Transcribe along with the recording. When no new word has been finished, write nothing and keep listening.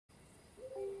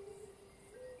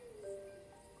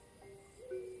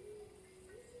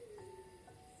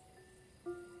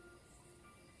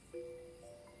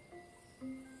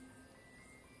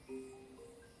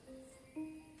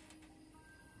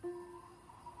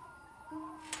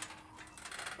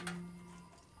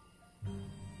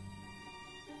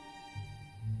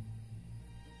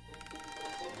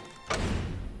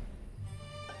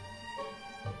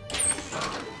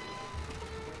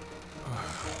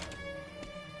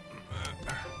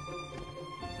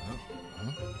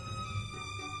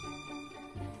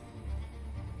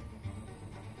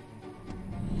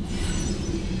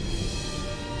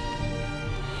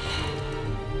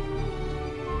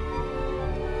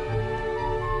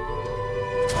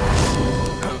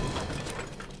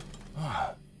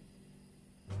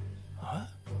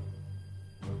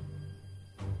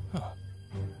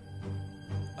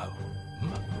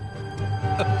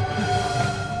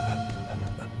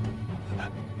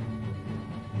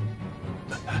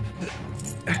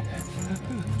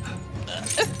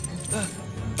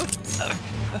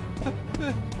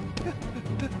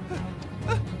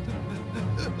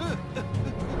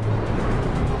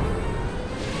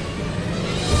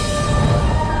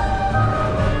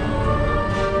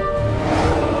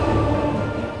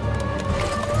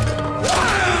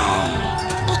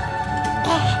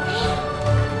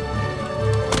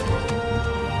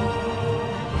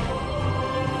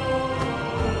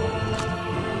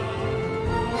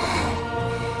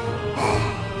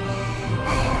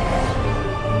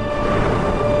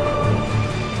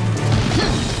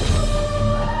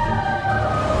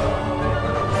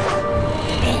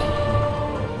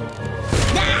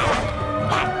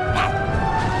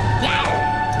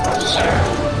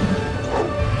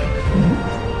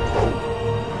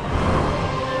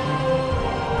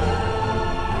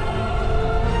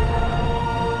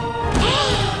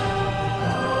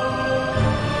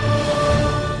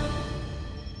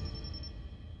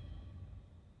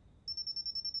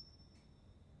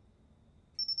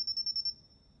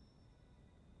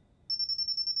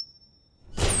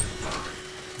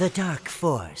The dark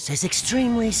force is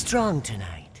extremely strong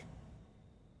tonight.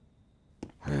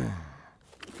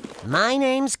 My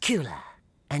name's Kula,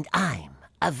 and I'm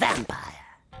a vampire.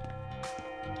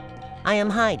 I am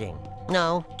hiding,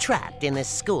 no, trapped in this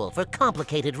school for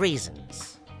complicated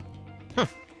reasons.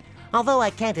 Although I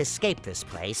can't escape this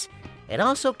place, it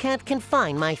also can't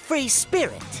confine my free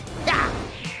spirit. Ah!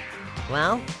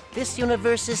 Well, this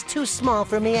universe is too small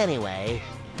for me anyway.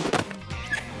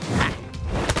 Ha!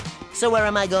 So where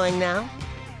am I going now?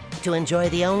 To enjoy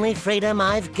the only freedom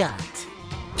I've got.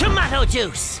 Tomato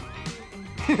juice!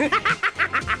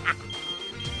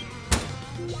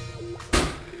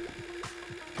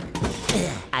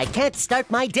 I can't start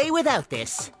my day without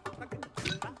this.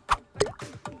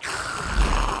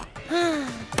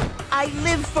 I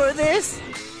live for this!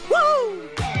 Woo!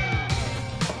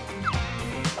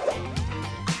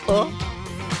 Oh?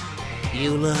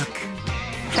 You look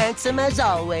handsome as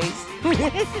always.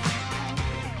 Hey,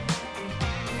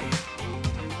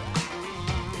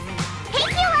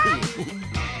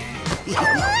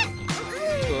 Kula!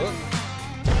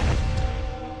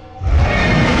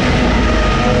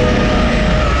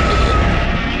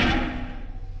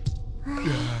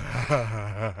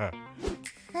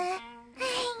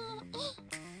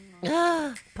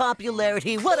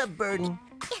 Popularity, what a burden.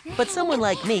 But someone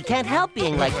like me can't help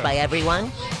being liked by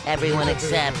everyone. Everyone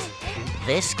except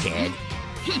this kid.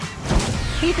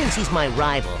 He thinks he's my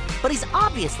rival, but he's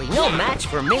obviously no match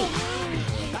for me.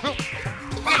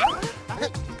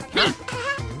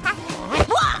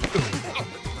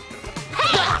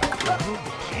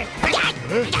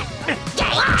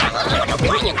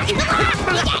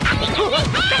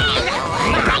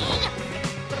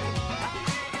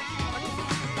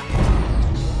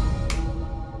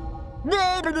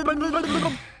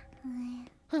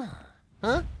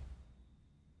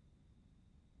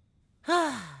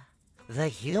 Huh? The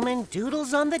human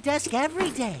doodles on the desk every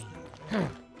day.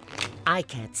 I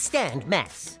can't stand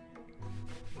mess.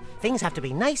 Things have to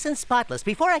be nice and spotless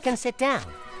before I can sit down.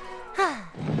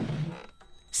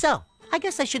 So, I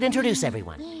guess I should introduce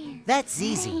everyone. That's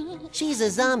Zizi. She's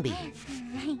a zombie.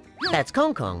 That's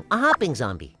Kong Kong, a hopping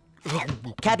zombie.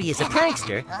 Cabby is a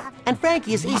prankster, and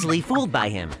Frankie is easily fooled by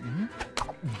him.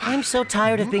 I'm so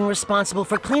tired of being responsible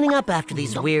for cleaning up after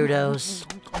these weirdos.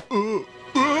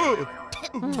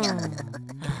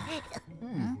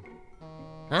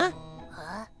 Huh?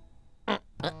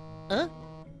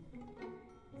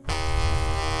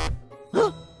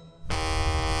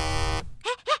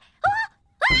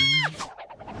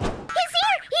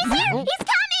 He's here! He's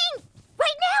coming!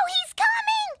 Right now, he's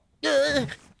coming!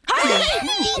 Hurry!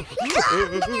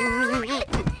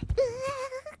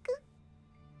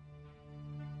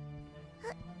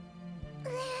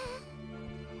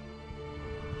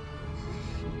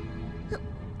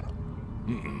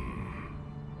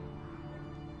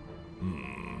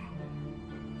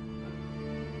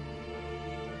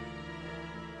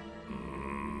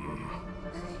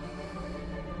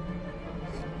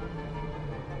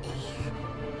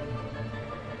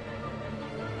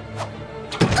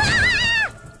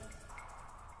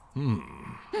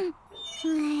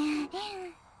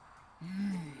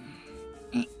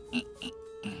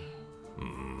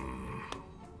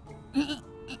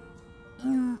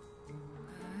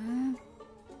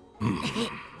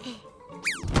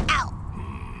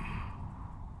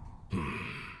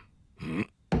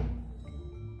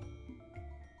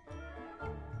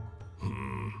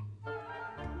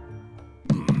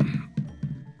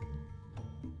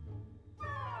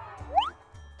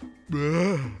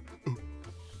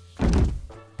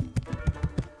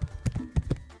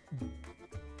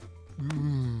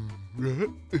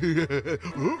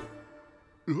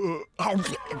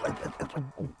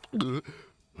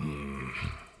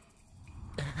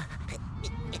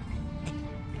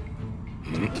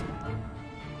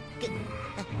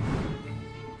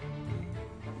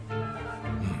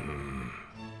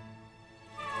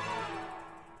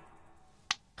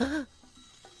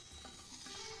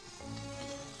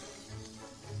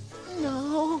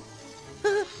 No.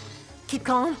 Keep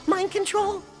calm. Mind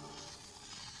control.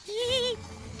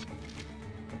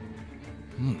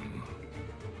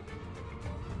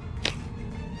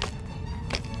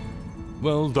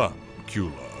 Well done,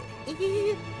 Kula.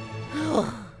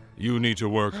 You need to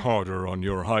work harder on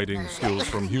your hiding skills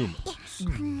from humans.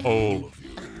 All of you.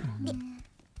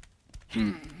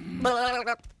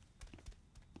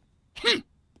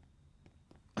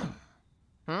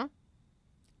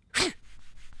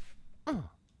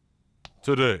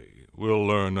 Today, we'll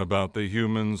learn about the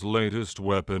human's latest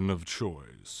weapon of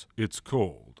choice. It's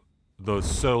called the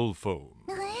cell phone.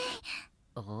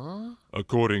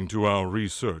 According to our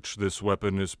research, this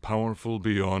weapon is powerful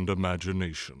beyond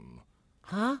imagination.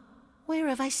 Huh? Where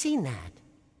have I seen that?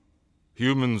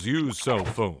 Humans use cell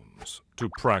phones to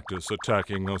practice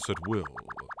attacking us at will.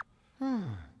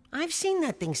 I've seen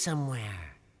that thing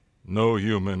somewhere. No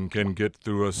human can get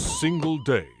through a single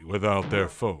day without their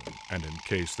phone, and in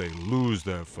case they lose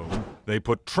their phone, they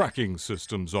put tracking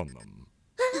systems on them.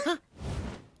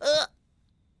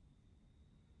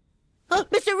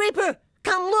 Mr. Reaper,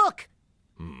 come look!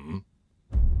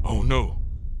 Oh no,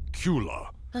 Kula.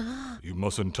 You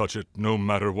mustn't touch it no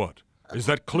matter what. Is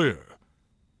that clear?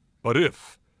 But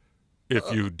if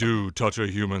you do touch a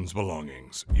human's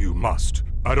belongings, you must,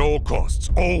 at all costs,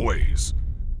 always,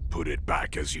 put it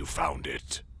back as you found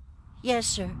it. Yes,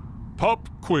 sir. Pop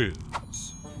quiz.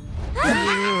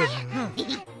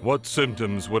 What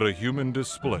symptoms would a human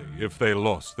display if they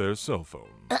lost their cell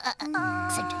phone?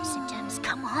 Symptoms.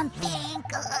 Come on, think.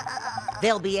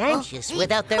 They'll be anxious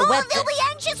without their weapon. They'll be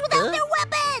anxious without their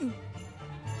weapon.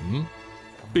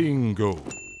 Bingo.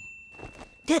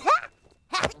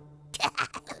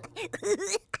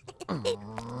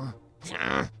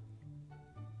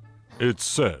 It's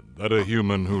said that a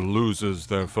human who loses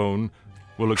their phone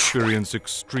will experience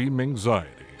extreme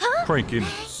anxiety,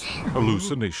 crankiness,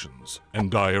 hallucinations, and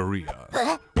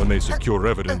diarrhea when they secure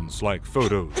evidence like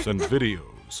photos and videos.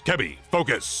 Kebby,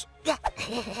 focus!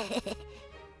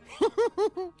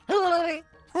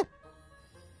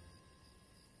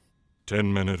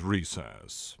 10-minute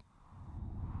recess.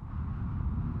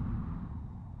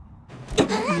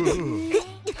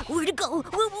 Where to go?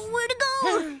 Where to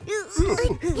go?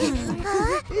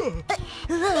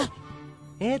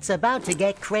 It's about to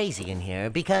get crazy in here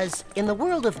because in the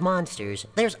world of monsters,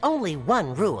 there's only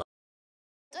one rule.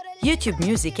 יוטיוב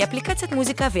מיוזיק היא אפליקציית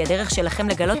מוזיקה והיא הדרך שלכם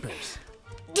לגלות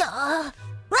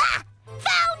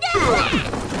Found it!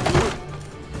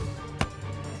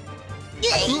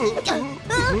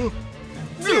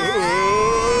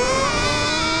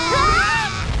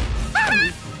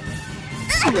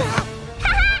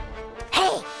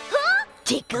 Hey!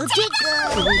 Tickle,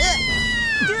 tickle!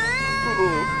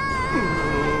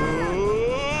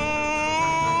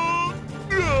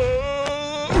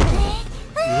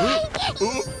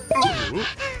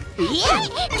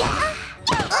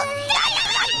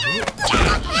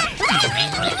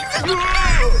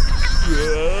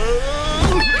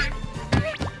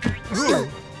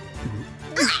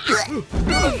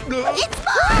 It's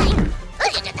mine!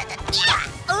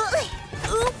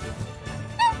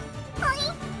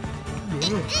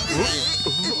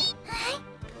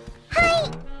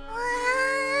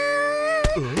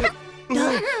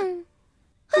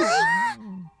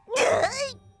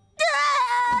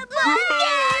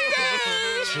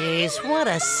 Jeez, what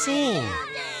a scene.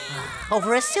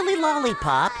 Over a silly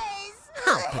lollipop?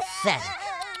 How pathetic.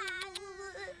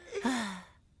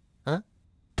 Huh?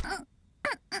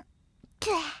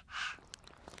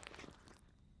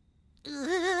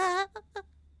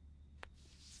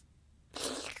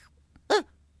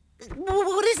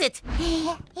 What is it? Do you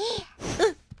want it?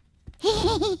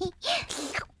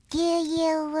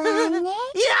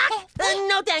 Yeah!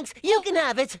 No thanks, you can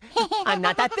have it. I'm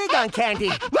not that big on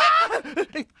candy.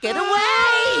 Get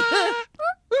away!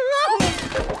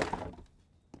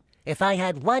 If I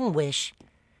had one wish,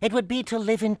 it would be to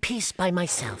live in peace by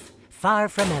myself, far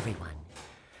from everyone.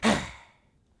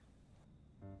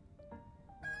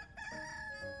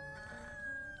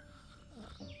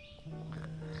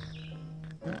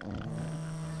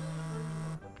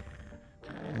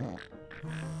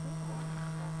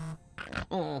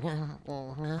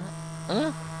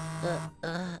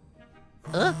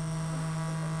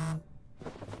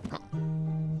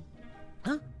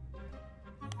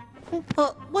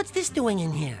 What's this doing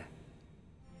in here?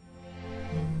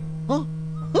 Oh.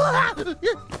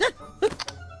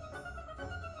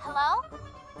 Hello?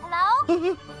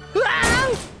 Hello?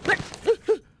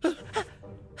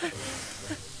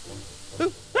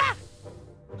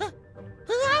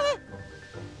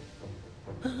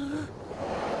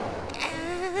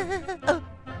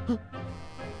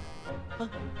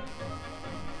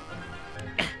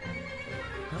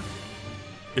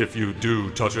 If you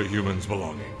do touch a human's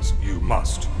belongings, you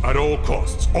must, at all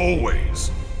costs,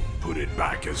 always, put it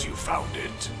back as you found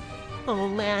it. Oh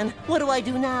man, what do I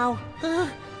do now?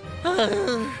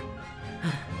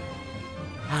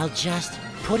 I'll just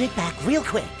put it back real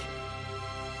quick.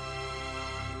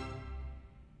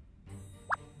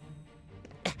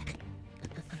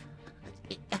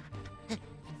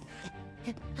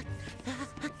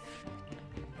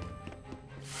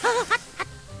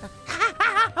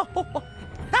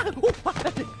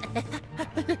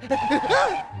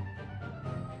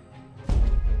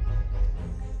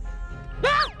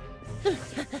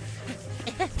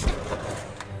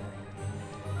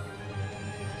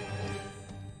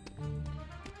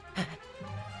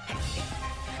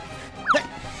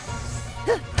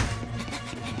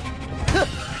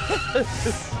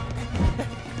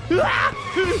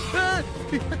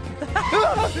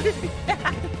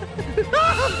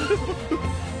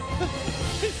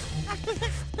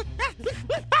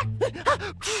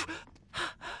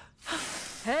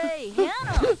 Hey,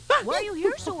 Hannah! Why are you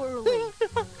here so early?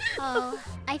 Oh,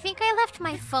 I think I left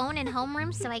my phone in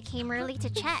homeroom, so I came early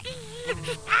to check.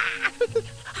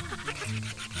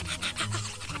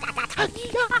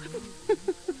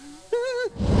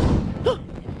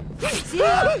 See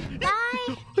ya.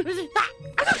 Bye!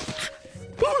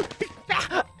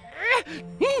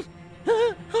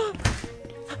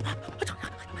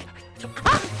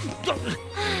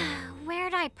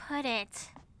 Where'd I put it?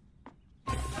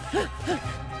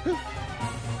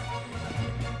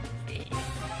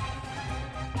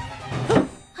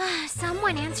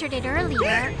 Someone answered it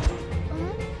earlier.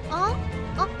 Oh.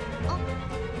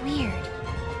 Weird.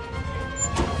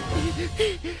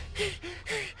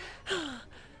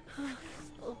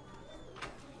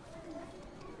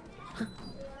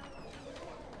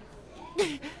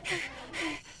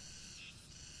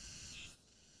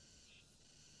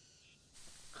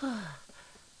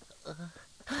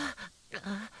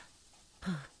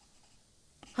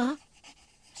 Huh?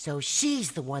 So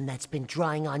she's the one that's been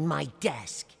drawing on my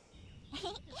desk.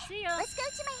 See ya. Let's go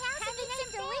to my house and eat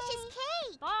some delicious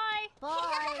cake. Bye.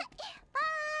 Bye.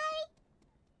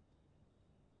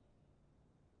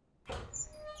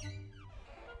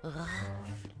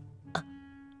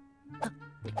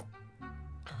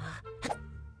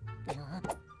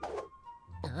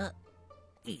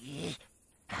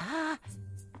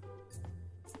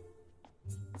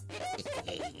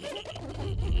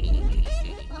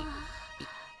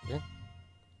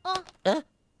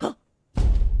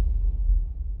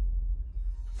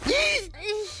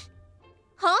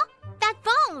 Huh? That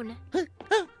phone!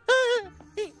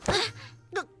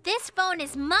 This phone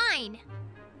is mine!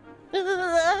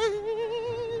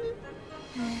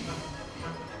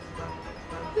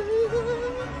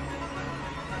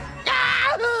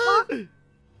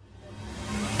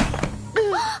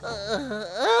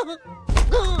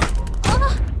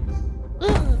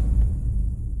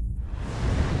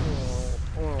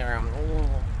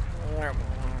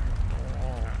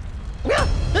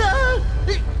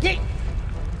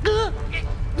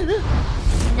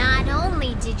 Not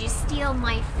only did you steal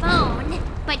my phone,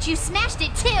 but you smashed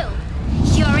it too!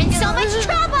 You're in so much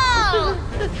trouble!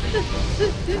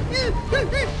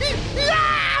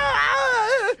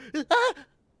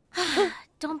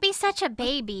 Don't be such a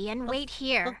baby and wait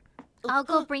here. I'll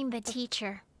go bring the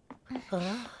teacher.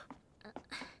 Hurry!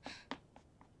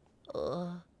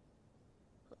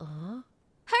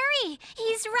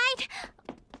 He's right...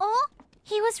 Oh,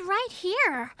 he was right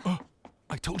here.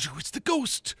 I told you it's the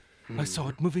ghost. I saw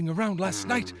it moving around last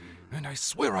night, and I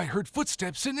swear I heard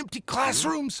footsteps in empty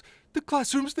classrooms. The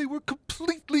classrooms, they were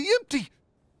completely empty.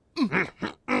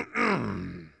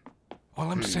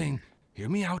 All I'm saying, hear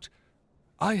me out.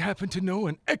 I happen to know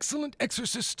an excellent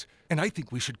exorcist, and I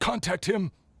think we should contact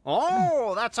him.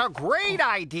 Oh, that's a great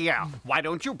idea. Why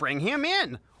don't you bring him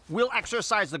in? We'll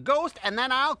exorcise the ghost, and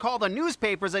then I'll call the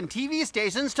newspapers and TV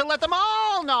stations to let them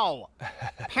all know.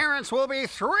 Parents will be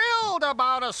thrilled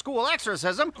about a school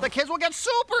exorcism. The kids will get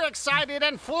super excited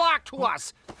and flock to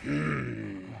us.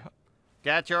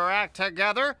 Get your act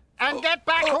together and get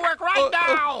back to work right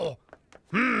now.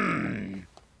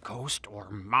 Ghost or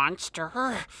monster?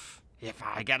 If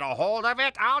I get a hold of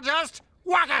it, I'll just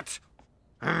whack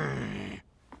it.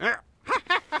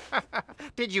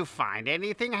 Did you find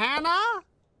anything, Hannah?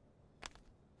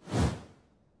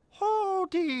 Oh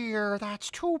dear,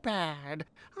 that's too bad.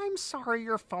 I'm sorry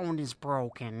your phone is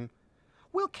broken.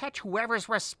 We'll catch whoever's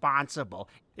responsible.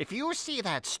 If you see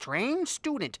that strange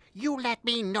student, you let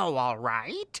me know, all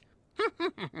right?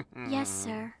 Yes,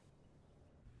 sir.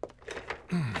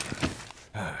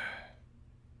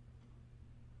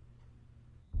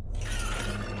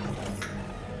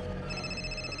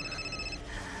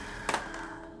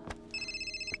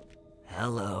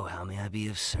 Hello, how may I be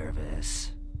of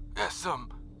service? Yes,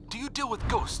 do you deal with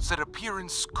ghosts that appear in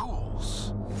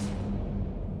schools?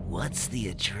 What's the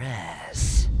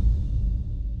address?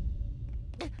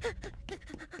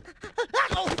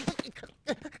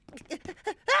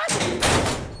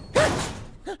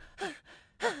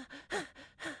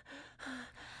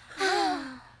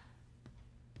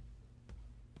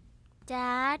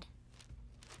 Dad?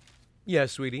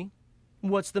 Yes, sweetie.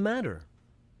 What's the matter?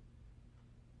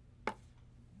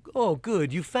 Oh,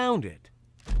 good, you found it.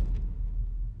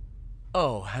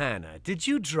 Oh, Hannah, did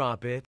you drop it?